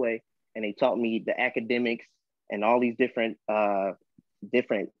all that away, and they taught me the academics and all these different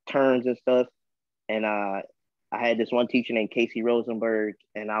terms and stuff. And I had this one teacher named Casey Rosenberg,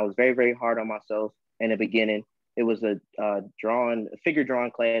 and I was very, very hard on myself in the beginning. It was a figure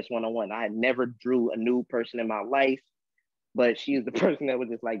drawing class 101. I had never drew a new person in my life, but she's the person that was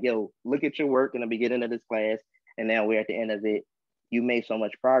just like, yo, look at your work in the beginning of this class, and now we're at the end of it. You made so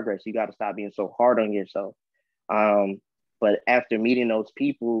much progress. You got to stop being so hard on yourself. But after meeting those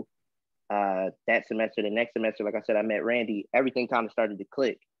people that semester, the next semester, like I said, I met Randy, everything kind of started to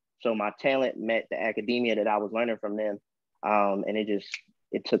click. So my talent met the academia that I was learning from them. And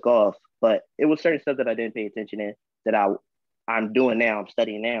it took off. But it was certain stuff that I didn't pay attention in that I'm doing now, I'm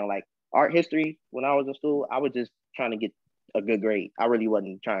studying now. Like art history, when I was in school, I was just trying to get a good grade. I really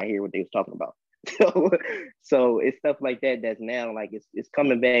wasn't trying to hear what they was talking about. So it's stuff like that that's now like it's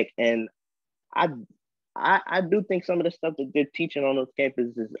coming back. And I do think some of the stuff that they're teaching on those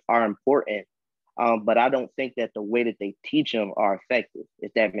campuses are important, but I don't think that the way that they teach them are effective,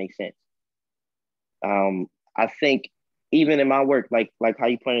 if that makes sense. I think even in my work, like how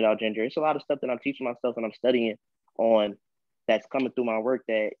you pointed out, Ginger, it's a lot of stuff that I'm teaching myself and I'm studying on that's coming through my work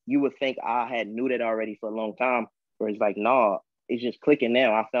that you would think I had knew that already for a long time, where it's like, no, it's just clicking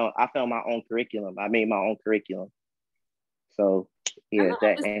now. I found my own curriculum. I made my own curriculum. So yeah,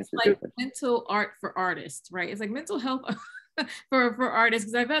 that answers like mental art for artists, right? It's like mental health for artists,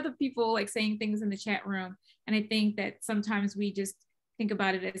 because I've had other people like saying things in the chat room, and I think that sometimes we just think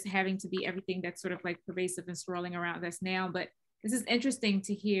about it as having to be everything that's sort of like pervasive and swirling around us now. But this is interesting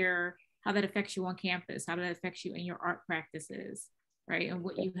to hear how that affects you on campus, how that affects you in your art practices, right? And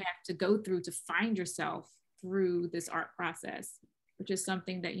what you have to go through to find yourself through this art process, which is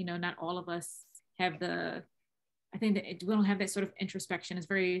something that, you know, not all of us have I think that we don't have that sort of introspection. It's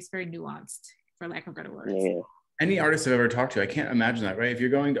very nuanced, for lack of better words. Yeah. Any artist I've ever talked to, I can't imagine that, right? If you're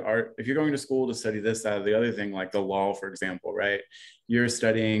going to school to study this, that, or the other thing, like the law, for example, right? You're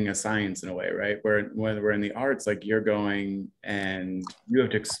studying a science in a way, right? Where when we're in the arts, like you're going and you have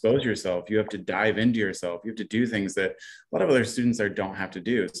to expose yourself. You have to dive into yourself. You have to do things that a lot of other students don't have to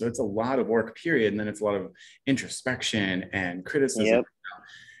do. So it's a lot of work, period. And then it's a lot of introspection and criticism. Yep.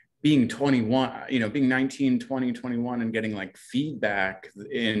 Being 21, you know, being 19, 20, 21 and getting like feedback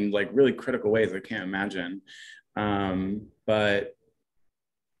in like really critical ways, I can't imagine. But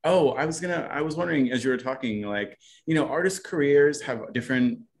I was wondering, as you were talking, like, you know, artist careers have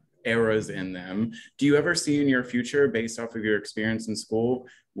different eras in them. Do you ever see in your future, based off of your experience in school,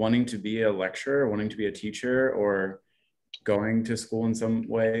 wanting to be a lecturer, wanting to be a teacher, or going to school in some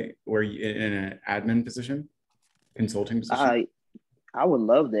way, or in an admin position, consulting position? I would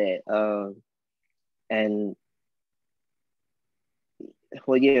love that. And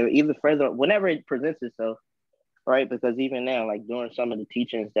well, yeah, either further, whenever it presents itself, right? Because even now, like doing some of the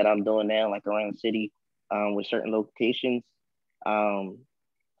teachings that I'm doing now, like around the city, with certain locations, um,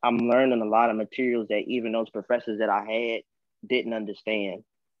 I'm learning a lot of materials that even those professors that I had didn't understand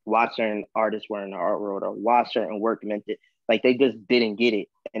why certain artists were in the art world or why certain work meant it. Like they just didn't get it.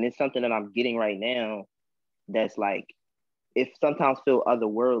 And it's something that I'm getting right now that's like, it sometimes feel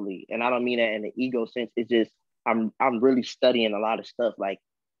otherworldly. And I don't mean that in the ego sense. It's just, I'm really studying a lot of stuff. Like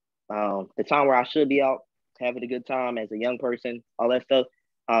the time where I should be out having a good time as a young person, all that stuff.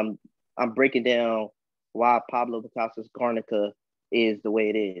 I'm breaking down why Pablo Picasso's Guernica is the way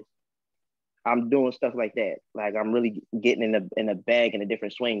it is. I'm doing stuff like that. Like I'm really getting in a bag in a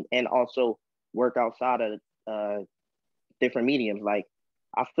different swing, and also work outside of different mediums. Like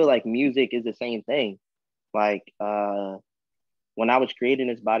I feel like music is the same thing. Like when I was creating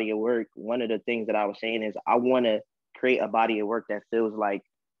this body of work, one of the things that I was saying is I want to create a body of work that feels like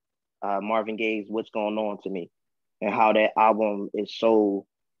Marvin Gaye's "What's Going On" to me, and how that album is so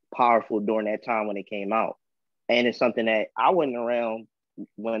powerful during that time when it came out. And it's something that I wasn't around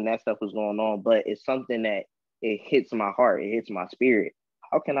when that stuff was going on, but it's something that it hits my heart, it hits my spirit.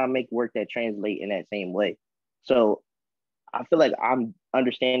 How can I make work that translate in that same way? So I feel like I'm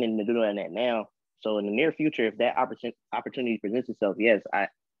understanding and doing that now. So in the near future, if that opportunity presents itself, yes,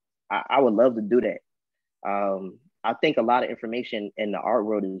 I would love to do that. I think a lot of information in the art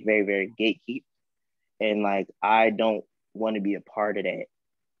world is very, very gatekeep. And like, I don't want to be a part of that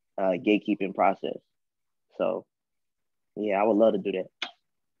gatekeeping process. So yeah, I would love to do that.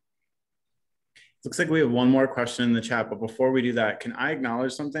 Looks like we have one more question in the chat, but before we do that, can I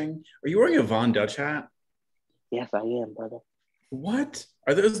acknowledge something? Are you wearing a Von Dutch hat? Yes, I am, brother. What?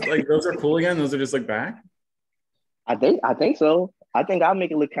 Are those like, those are cool again? Those are just like back? I think so. I think I'll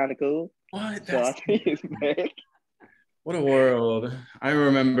make it look kind of cool. What? So I think it's back. What a world. I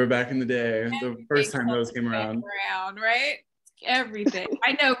remember back in the day, the first time those came around. Right? Everything.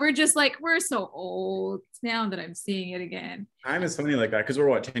 I know, we're just like, we're so old now that I'm seeing it again. Time is funny like that because we're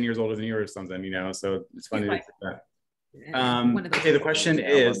what, 10 years older than you or something, you know, so it's funny to do that. Okay, the question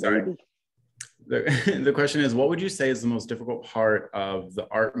is, sorry. The question is, what would you say is the most difficult part of the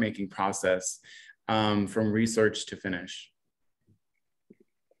art making process from research to finish?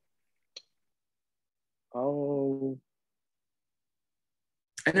 Oh.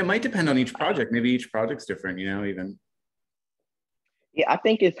 And it might depend on each project. Maybe each project's different, you know, even. Yeah, I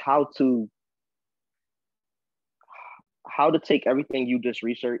think it's how to take everything you just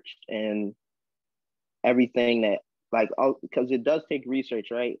researched and everything that like, oh, because it does take research,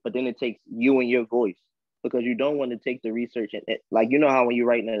 right? But then it takes you and your voice, because you don't want to take the research and like, you know how when you're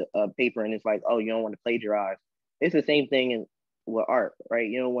writing a paper and it's like, oh, you don't want to plagiarize. It's the same thing with art, right?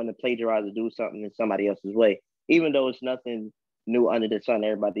 You don't want to plagiarize or do something in somebody else's way, even though it's nothing new under the sun.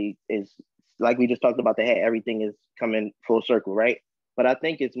 Everybody is, like we just talked about, the hat, everything is coming full circle, right? But I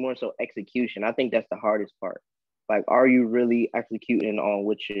think it's more so execution. I think that's the hardest part. Like, are you really executing on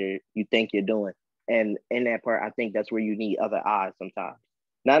what you think you're doing? And in that part, I think that's where you need other eyes sometimes.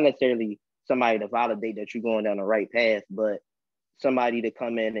 Not necessarily somebody to validate that you're going down the right path, but somebody to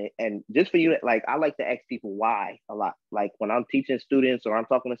come in and just for you, like, I like to ask people why a lot. Like when I'm teaching students or I'm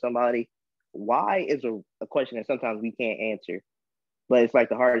talking to somebody, why is a question that sometimes we can't answer, but it's like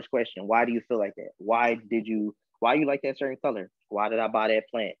the hardest question. Why do you feel like that? Why you like that certain color? Why did I buy that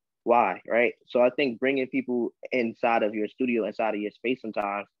plant? Why, right? So I think bringing people inside of your studio, inside of your space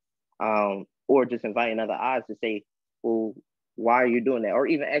sometimes, or just inviting other eyes to say, well, why are you doing that? Or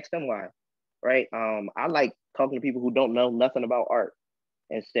even ask them why, right? I like talking to people who don't know nothing about art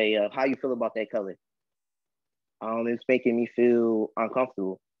and say, how you feel about that color? It's making me feel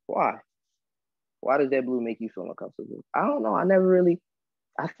uncomfortable. Why? Why does that blue make you feel uncomfortable? I don't know. I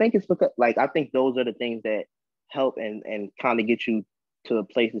think it's because, like, I think those are the things that help and kind of get you to a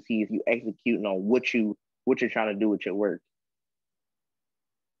place to see if you executing on what you're trying to do with your work.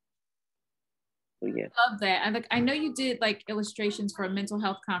 So, yeah. I love that. I know you did like illustrations for a mental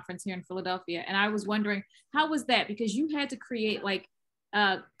health conference here in Philadelphia, and I was wondering, how was that? Because you had to create like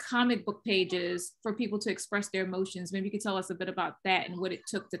comic book pages for people to express their emotions. Maybe you could tell us a bit about that and what it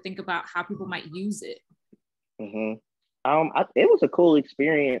took to think about how people might use it. Mm-hmm. It was a cool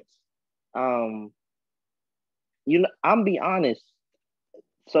experience. I'm be honest.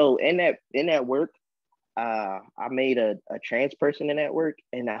 So in that work, I made a trans person in that work,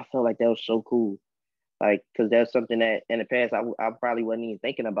 and I felt like that was so cool. Like, because that's something that in the past I probably wasn't even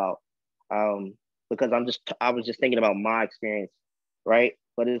thinking about, because I was just thinking about my experience, right?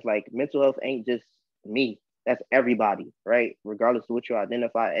 But it's like mental health ain't just me. That's everybody, right? Regardless of what you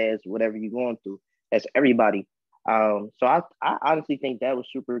identify as, whatever you're going through. That's everybody. So I honestly think that was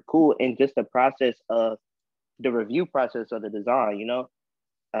super cool. And just the process of the review process of the design, you know,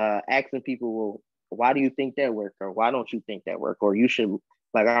 asking people, well, why do you think that work? Or why don't you think that work? Or you should,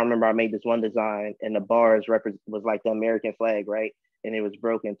 like, I remember I made this one design and the bars was like the American flag, right? And it was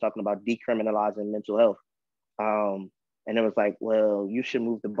broken, talking about decriminalizing mental health. And it was like, well, you should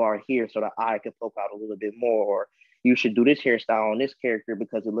move the bar here so the eye could poke out a little bit more, or you should do this hairstyle on this character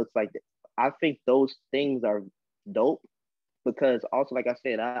because it looks like I think those things are dope because also, like I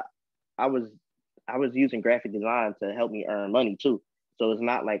said, I was I was using graphic design to help me earn money too. So it's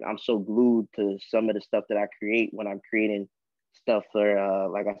not like I'm so glued to some of the stuff that I create when I'm creating stuff for,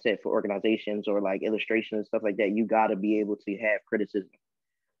 like I said, for organizations or like illustrations and stuff like that. You got to be able to have criticism.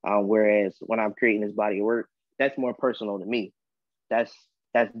 Whereas when I'm creating this body of work, that's more personal to me. That's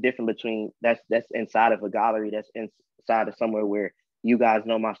that's different between that's inside of a gallery. That's inside of somewhere where you guys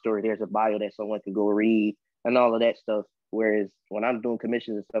know my story. There's a bio that someone can go read and all of that stuff. Whereas when I'm doing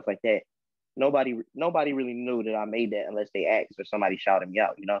commissions and stuff like that, nobody really knew that I made that unless they asked or somebody shouted me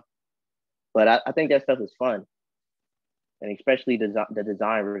out, you know. But I think that stuff is fun, and especially the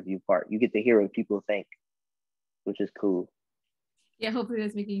design review part. You get to hear what people think, which is cool. Yeah, hopefully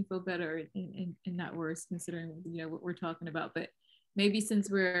that's making you feel better and not worse, considering what we're talking about. But maybe since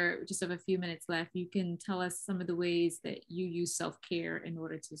we're just have a few minutes left, you can tell us some of the ways that you use self-care in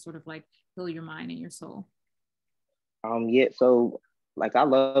order to sort of like heal your mind and your soul. Yeah, so like I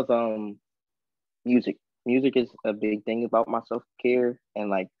love music. Music is a big thing about my self-care and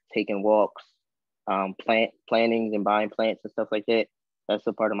like taking walks, plantings and buying plants and stuff like that. That's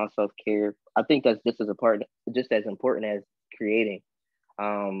a part of my self-care. I think that's just as important as creating.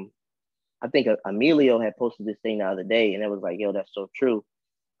 Um, I think Emilio had posted this thing the other day, and it was like, "Yo, that's so true."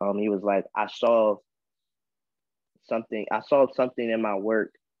 He was like, I saw something in my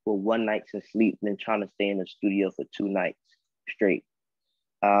work with one night's of sleep, and then trying to stay in the studio for 2 nights straight."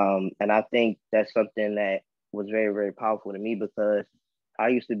 And I think that's something that was very, very powerful to me because I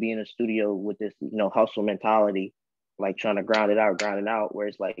used to be in a studio with this, hustle mentality, like trying to grind it out, where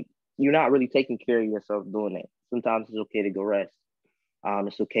it's like you're not really taking care of yourself doing it. Sometimes it's okay to go rest.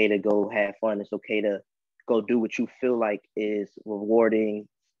 It's okay to go have fun. It's okay to go do what you feel like is rewarding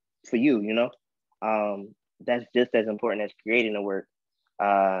for you, you know? That's just as important as creating the work.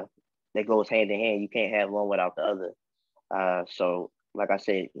 That goes hand in hand. You can't have one without the other. So, like I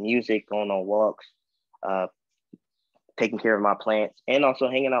said, music, going on walks, uh, taking care of my plants, and also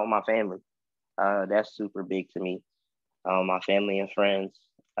hanging out with my family. That's super big to me. My family and friends,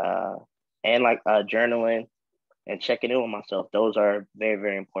 and like journaling and checking in with myself. Those are very,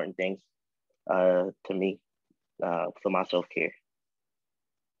 very important things to me for my self-care.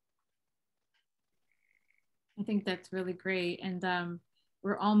 I think that's really great. And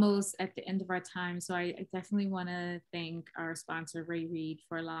we're almost at the end of our time. So I definitely want to thank our sponsor, Ray Reid,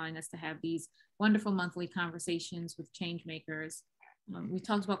 for allowing us to have these wonderful monthly conversations with change makers. We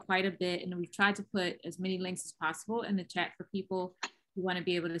talked about quite a bit, and we've tried to put as many links as possible in the chat for people who want to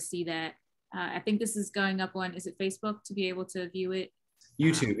be able to see that. I think this is going up on, is it Facebook to be able to view it?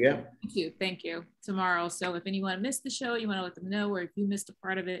 YouTube, yeah. YouTube, thank you. Tomorrow. So if anyone missed the show, you want to let them know, or if you missed a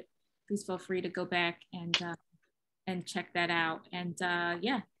part of it, please feel free to go back and check that out. And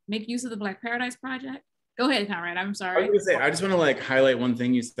yeah, make use of the Black Paradise Project. Go ahead, Conrad. I'm sorry. I just want to like highlight one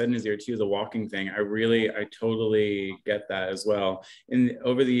thing you said, Nazeer, too, the walking thing. I totally get that as well. And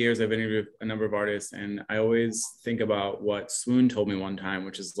over the years, I've interviewed a number of artists, and I always think about what Swoon told me one time,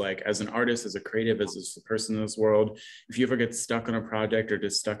 which is like, as an artist, as a creative, as a person in this world, if you ever get stuck on a project or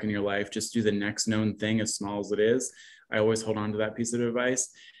just stuck in your life, just do the next known thing, as small as it is. I always hold on to that piece of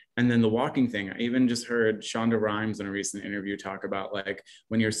advice. And then the walking thing, I even just heard Shonda Rhimes in a recent interview talk about like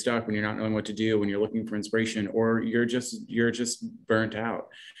when you're stuck, when you're not knowing what to do, when you're looking for inspiration, or you're just burnt out,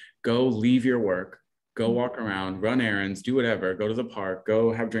 go leave your work, go walk around, run errands, do whatever, go to the park,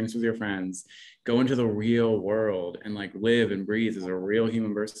 go have drinks with your friends, go into the real world and like live and breathe as a real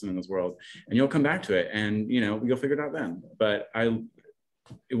human person in this world. And you'll come back to it and, you'll figure it out then. But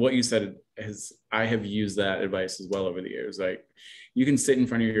what you said is, I have used that advice as well over the years. Like, you can sit in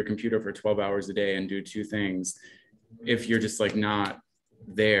front of your computer for 12 hours a day and do two things if you're just like not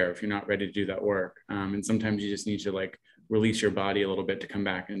there, if you're not ready to do that work. And sometimes you just need to like release your body a little bit to come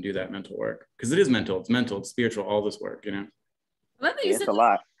back and do that mental work, because it is mental, it's spiritual, all this work, It's a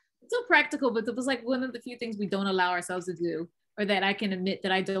lot. It's so practical, but it was like one of the few things we don't allow ourselves to do, or that I can admit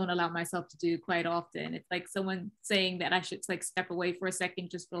that I don't allow myself to do quite often. It's like someone saying that I should like step away for a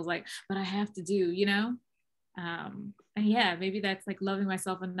second just feels like, but I have to do, and yeah, maybe that's like loving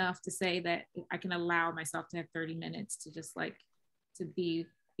myself enough to say that I can allow myself to have 30 minutes to just like to be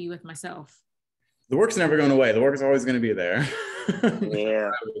with myself. The work's never going away. The work is always going to be there. Yeah.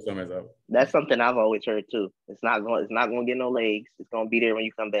 That's something I've always heard too. It's not going to get no legs. It's going to be there when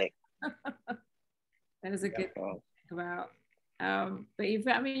you come back. That is a good thing to think about. But you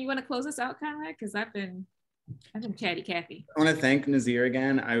want to close us out, Conrad? Because I've been chatty Cathy. I want to thank Nazeer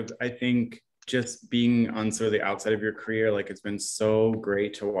again. I think just being on sort of the outside of your career, like it's been so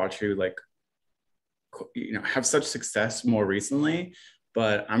great to watch you like, you know, have such success more recently.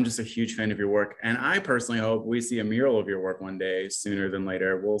 But I'm just a huge fan of your work. And I personally hope we see a mural of your work one day sooner than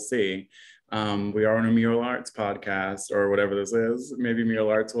later. We'll see. We are on a mural arts podcast or whatever this is. Maybe mural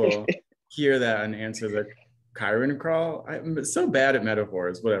arts will hear that and answer the Chiron crawl. I'm so bad at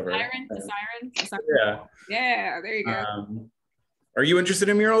metaphors, whatever. The siren. Yeah. Yeah, there you go. Are you interested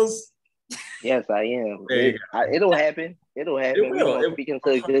in murals? Yes, I am. It'll happen. It'll happen. It will. Speak into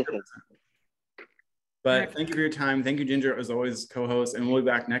existence. But thank you for your time. Thank you, Ginger, as always, co-host. And we'll be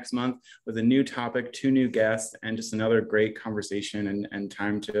back next month with a new topic, 2 new guests, and just another great conversation and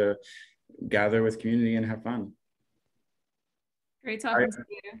time to gather with community and have fun. Great talking to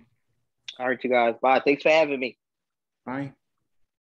you. All right, you guys. Bye. Thanks for having me. Bye.